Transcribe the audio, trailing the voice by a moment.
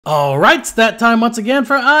Alright, it's that time once again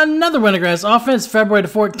for another Wintergrasp offense, February the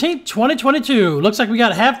 14th, 2022. Looks like we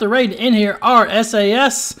got half the raid in here, our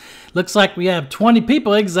SAS. Looks like we have 20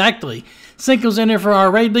 people exactly. Cinco's in here for our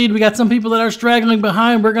raid lead. We got some people that are straggling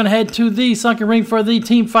behind. We're going to head to the Sunken Ring for the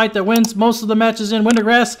team fight that wins most of the matches in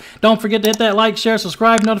Wintergrasp. Don't forget to hit that like, share,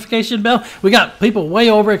 subscribe, notification bell. We got people way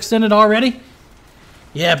overextended already.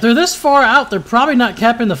 Yeah, if they're this far out, they're probably not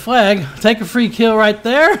capping the flag. Take a free kill right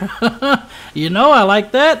there. You know, I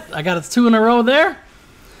like that. I got it 2 in a row there.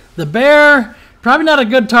 The bear, probably not a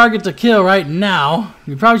good target to kill right now.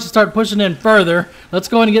 You probably should start pushing in further. Let's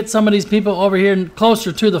go and get some of these people over here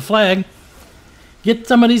closer to the flag. Get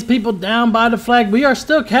some of these people down by the flag. We are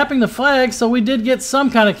still capping the flag, so we did get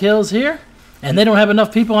some kind of kills here. And they don't have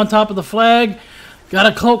enough people on top of the flag. Got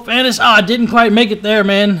a cloak vanish. Oh, I didn't quite make it there,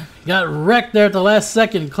 man. Got wrecked there at the last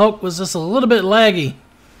second. Cloak was just a little bit laggy.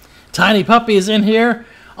 Tiny Puppy is in here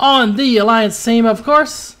on the Alliance team, of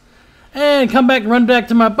course. And come back and run back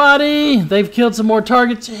to my body. They've killed some more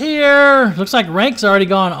targets here. Looks like rank's already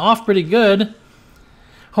gone off pretty good.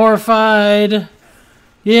 Horrified.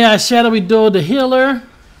 Yeah, Shadowy dueled the healer.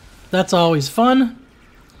 That's always fun.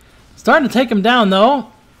 Starting to take him down,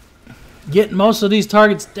 though. Getting most of these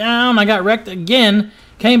targets down. I got wrecked again.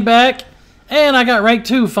 Came back. And I got ranked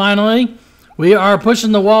 2 finally. We are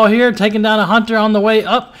pushing the wall here, taking down a hunter on the way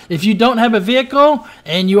up. If you don't have a vehicle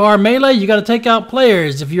and you are melee, you got to take out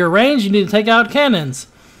players. If you're ranged, you need to take out cannons.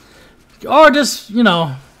 Or just, you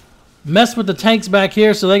know, mess with the tanks back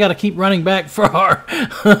here so they got to keep running back for our...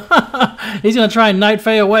 He's going to try and Night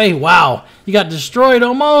Fae away. Wow. He got destroyed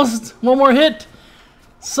almost. One more hit.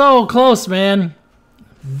 So close, man.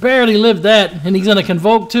 Barely lived that. And he's going to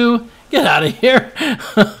Convoke too. Get out of here.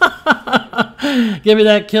 Give me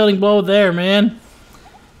that killing blow there, man.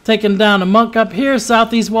 Taking down a monk up here.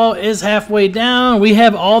 Southeast wall is halfway down. We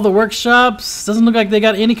have all the workshops. Doesn't look like they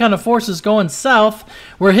got any kind of forces going south.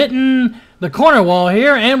 We're hitting the corner wall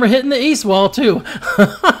here, and we're hitting the east wall too.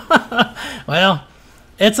 Well,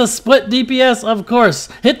 it's a split DPS, of course.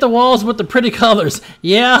 Hit the walls with the pretty colors.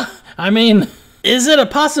 Yeah, I mean... Is it a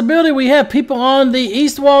possibility we have people on the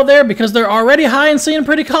east wall there because they're already high and seeing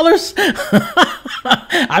pretty colors?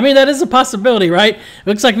 I mean, that is a possibility, right?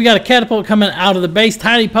 Looks like we got a catapult coming out of the base.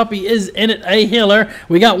 Tiny Puppy is in it, a healer.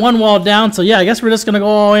 We got one wall down, so yeah, I guess we're just going to go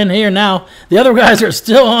all in here now. The other guys are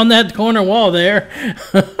still on that corner wall there.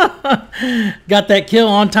 Got that kill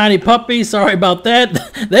on Tiny Puppy. Sorry about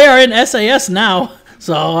that. They are in SAS now.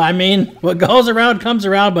 So, I mean, what goes around comes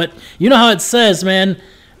around, but you know how it says, man.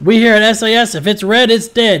 We here at SAS, if it's red, it's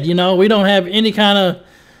dead. You know, we don't have any kind of,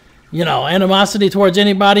 you know, animosity towards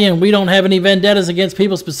anybody, and we don't have any vendettas against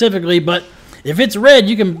people specifically. But if it's red,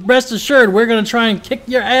 you can rest assured we're going to try and kick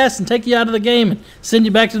your ass and take you out of the game and send you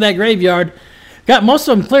back to that graveyard. Got most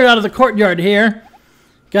of them cleared out of the courtyard here.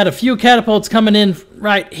 Got a few catapults coming in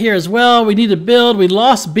right here as well. We need to build. We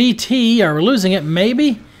lost BT, or we're losing it,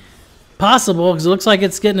 maybe. Possible, because it looks like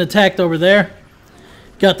it's getting attacked over there.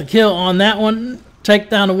 Got the kill on that one.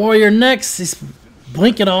 Take down the warrior next. He's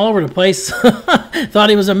blinking all over the place.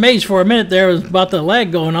 Thought he was a mage for a minute there. It was about the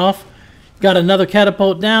lag going off. Got another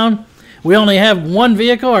catapult down. We only have one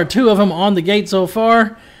vehicle or 2 of them on the gate so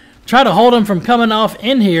far. Try to hold them from coming off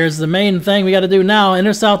in here is the main thing we got to do now.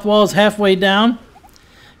 Inner south wall is halfway down.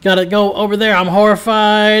 Got to go over there. I'm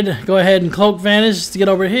horrified. Go ahead and cloak vanish to get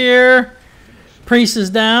over here. Priest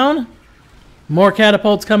is down. More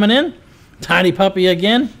catapults coming in. Tiny Puppy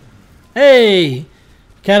again. Hey!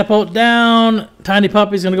 Catapult down. Tiny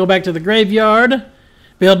Puppy's going to go back to the graveyard.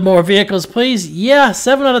 Build more vehicles, please. Yeah,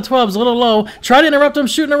 7 out of 12 is a little low. Try to interrupt him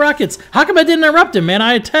shooting the rockets. How come I didn't interrupt him, man?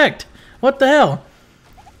 I attacked. What the hell?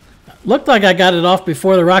 Looked like I got it off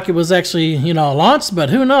before the rocket was actually, you know, launched,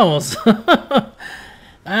 but who knows? Do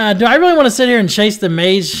I really want to sit here and chase the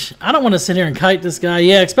mage? I don't want to sit here and kite this guy.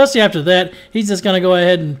 Yeah, especially after that. He's just going to go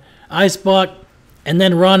ahead and ice block and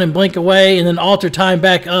then run and blink away and then alter time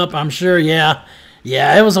back up, I'm sure. Yeah.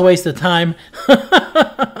 Yeah, it was a waste of time.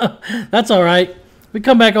 That's all right. We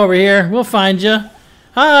come back over here. We'll find you.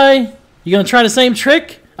 Hi. You going to try the same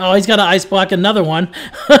trick? Oh, he's got to ice block another one.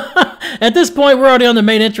 At this point, we're already on the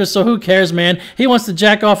main interest, so who cares, man? He wants to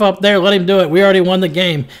jack off up there. Let him do it. We already won the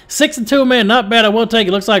game. 6-2, man. Not bad. I will take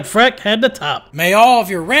it. Looks like Freck had the top. May all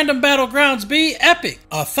of your random battlegrounds be epic.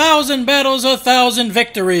 1,000 battles, 1,000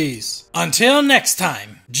 victories. Until next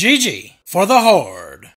time, GG for the Horde.